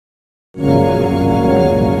You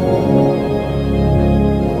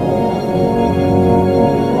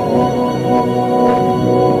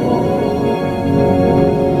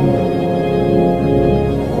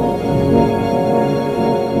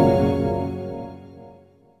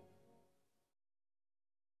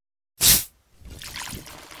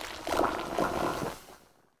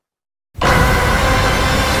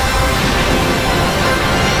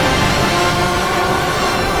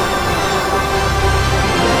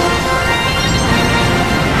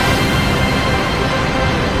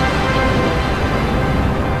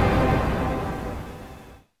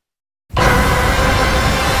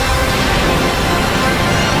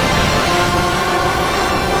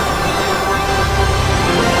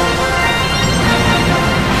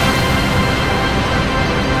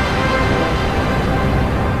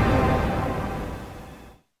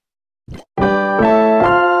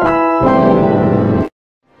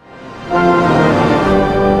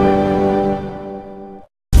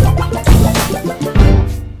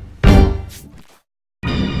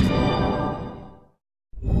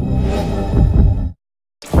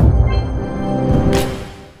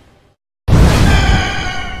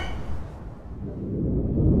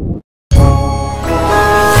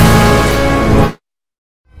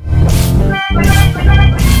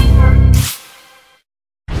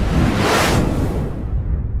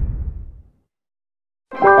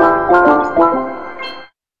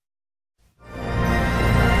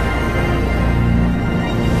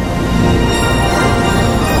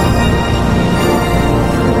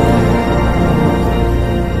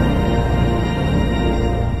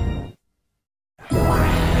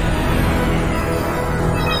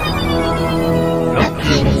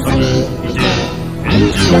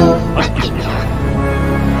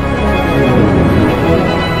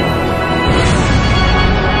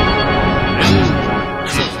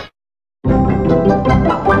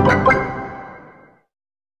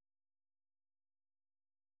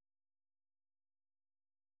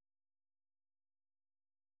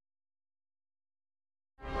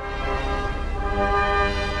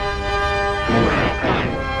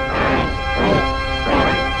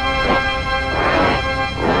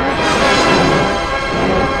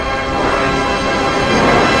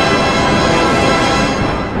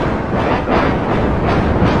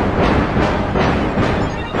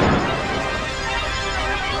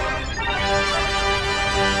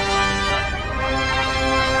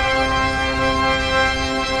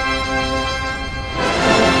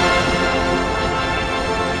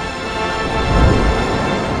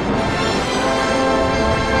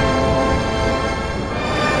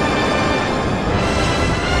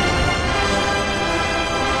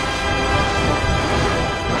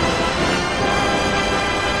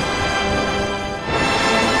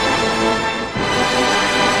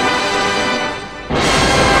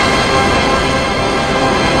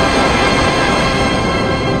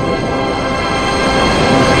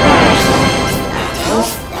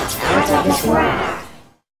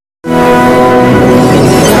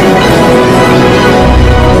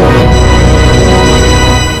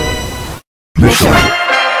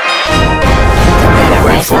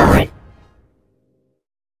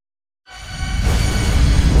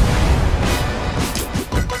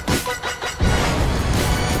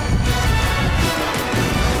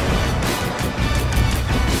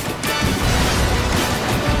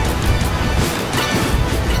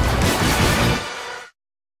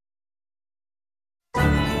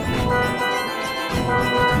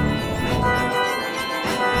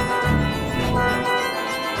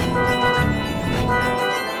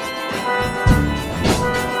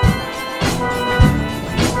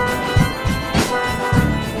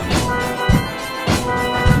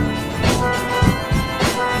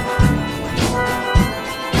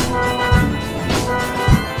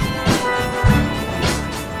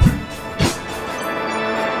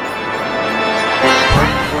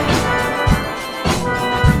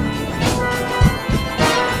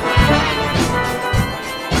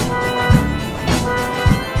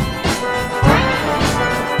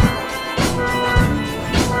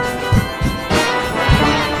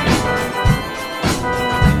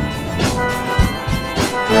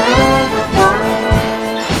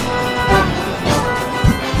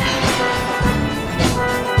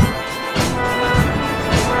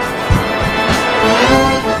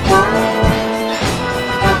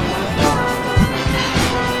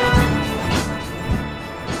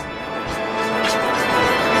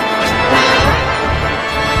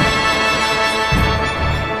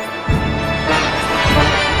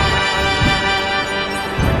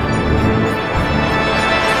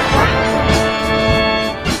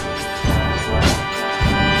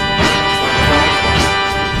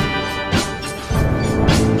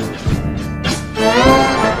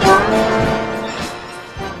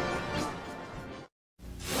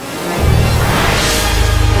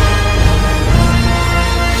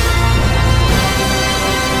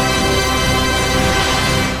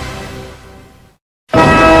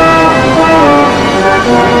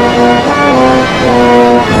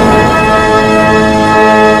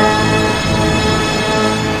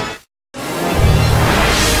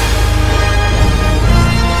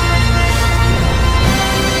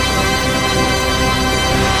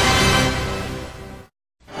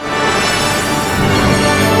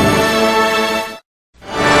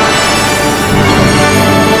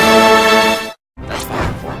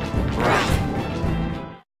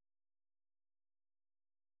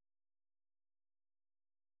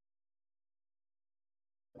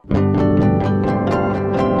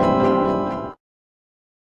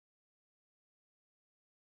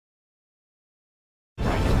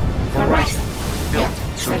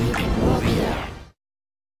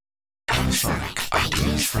Panasonic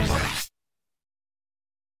Ideas for Life.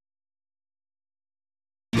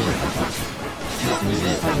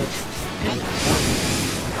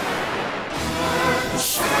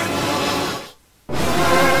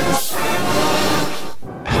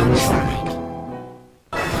 Panasonic.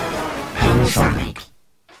 Panasonic.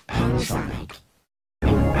 Panasonic.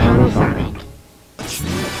 Panasonic. It's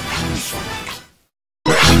new Panasonic.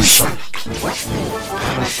 Panasonic. What's new?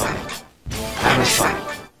 Panasonic.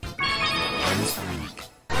 Panasonic. Panasonic.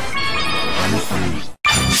 Panasonic.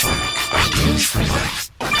 Panasonic. Ideas for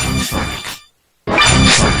life. Panasonic.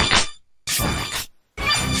 Panasonic. Sonic.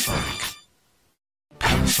 Panasonic.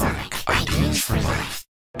 Panasonic. Ideas for life.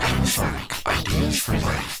 Panasonic. Ideas for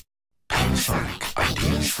life. Panasonic.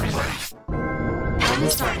 Ideas for life.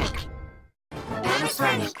 Panasonic.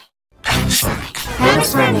 Panasonic. Panasonic.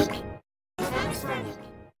 Panasonic. Panasonic.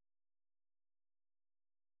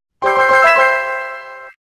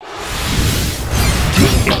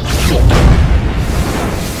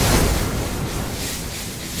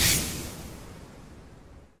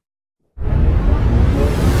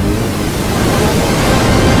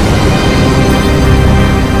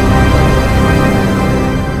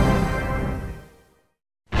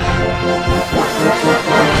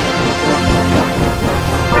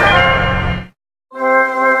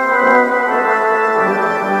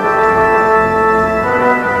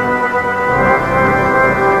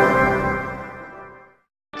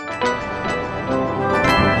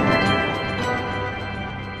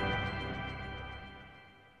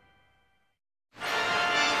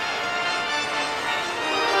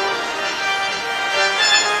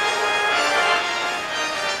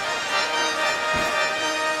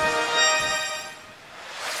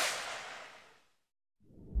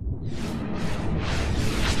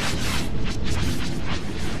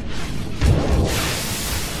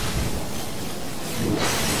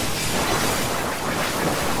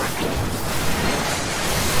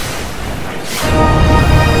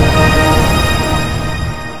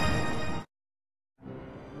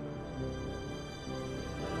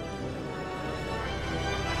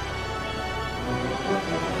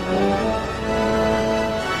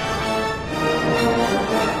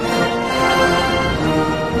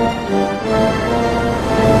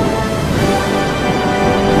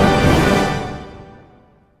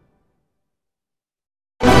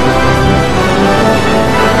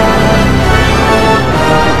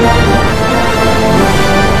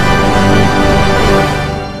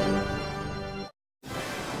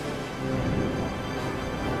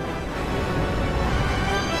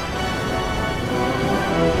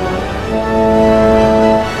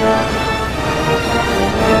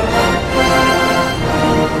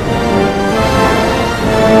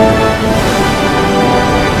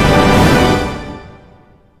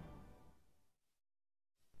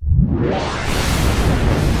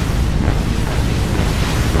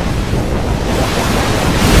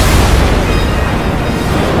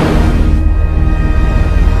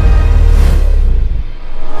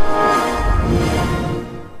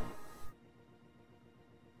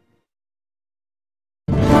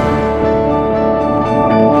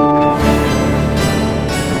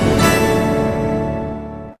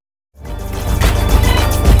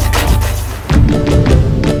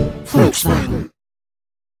 Volkswagen.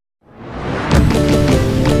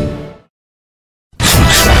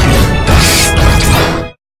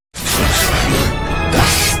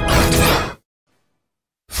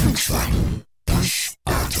 Volkswagen, das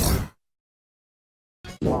Auto.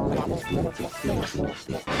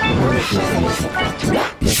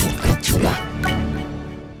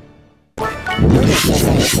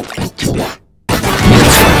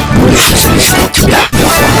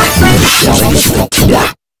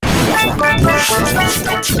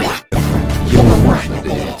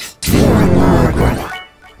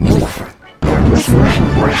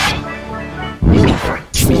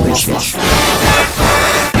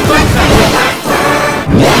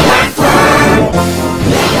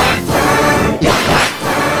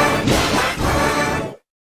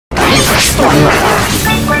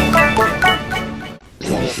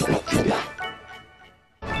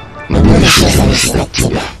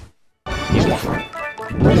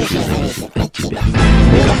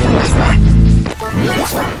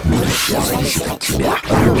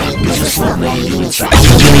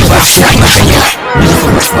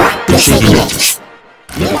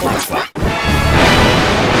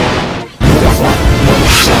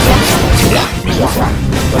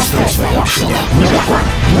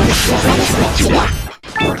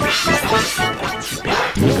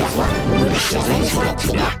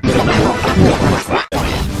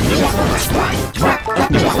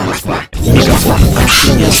 Мегафон,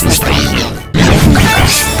 общение с настроением.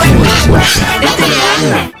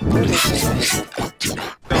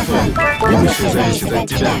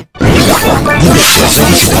 Будущее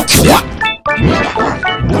зависит от тебя.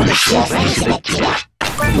 Будущее зависит от тебя.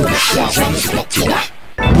 Будущее зависит от тебя.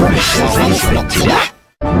 Будущее зависит от тебя.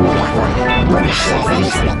 Будущее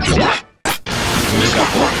зависит от тебя.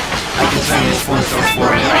 Мегафон. Официальный спонсор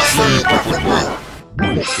сборной России по футболу.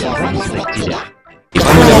 Будущее зависит от тебя. И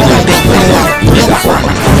по номеру 0500. Мегафон.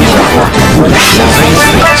 Мегафон. Будущее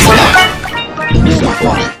зависит от тебя.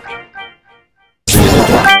 Мегафон.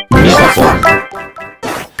 Мегафон.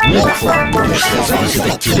 Мегафон. Будущее зависит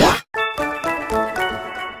от тебя.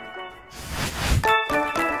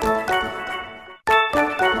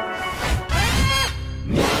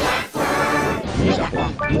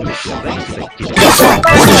 Будущее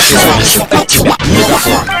зависит от тебя.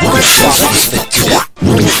 Мегафон. Будущее зависит от тебя.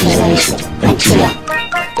 Будущее зависит от тебя.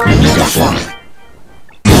 Мегафон.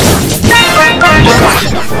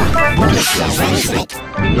 Мегафон. Будущее зависит от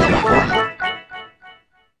Мегафон.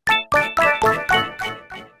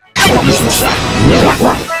 Бизнеса.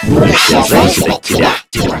 Мегафон. Будущее зависит от тебя.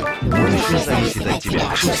 Будущее зависит от тебя.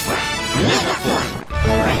 Чувства. Мегафон.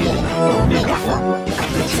 Проверено. Мегафон.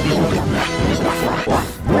 Когда тебе удобно. Мегафон.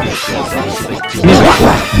 Будущее зависит от тебя.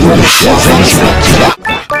 Мегафон. Будущее зависит от тебя.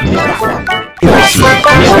 Мегафон. Россия.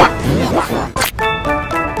 Мегафон.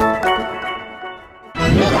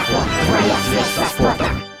 Мегафон. Твоя связь со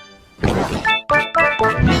спортом. Мегафон.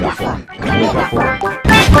 Мегафон.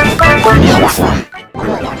 Мегафон.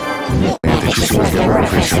 Это число разговоров,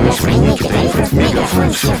 смс, приемники, тарифов, Мегафон,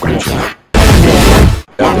 все включено.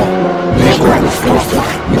 Рекорд устройства.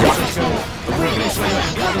 Мегафон. Выиграй свою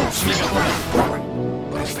гаду с Мегафоном.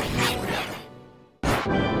 По-настоящему рядом.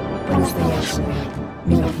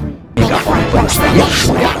 Мегафон. Мегафон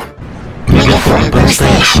по-настоящему рядом. Мегафон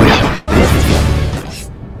по-настоящему рядом.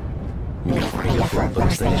 Мегафон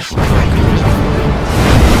по-настоящему рядом.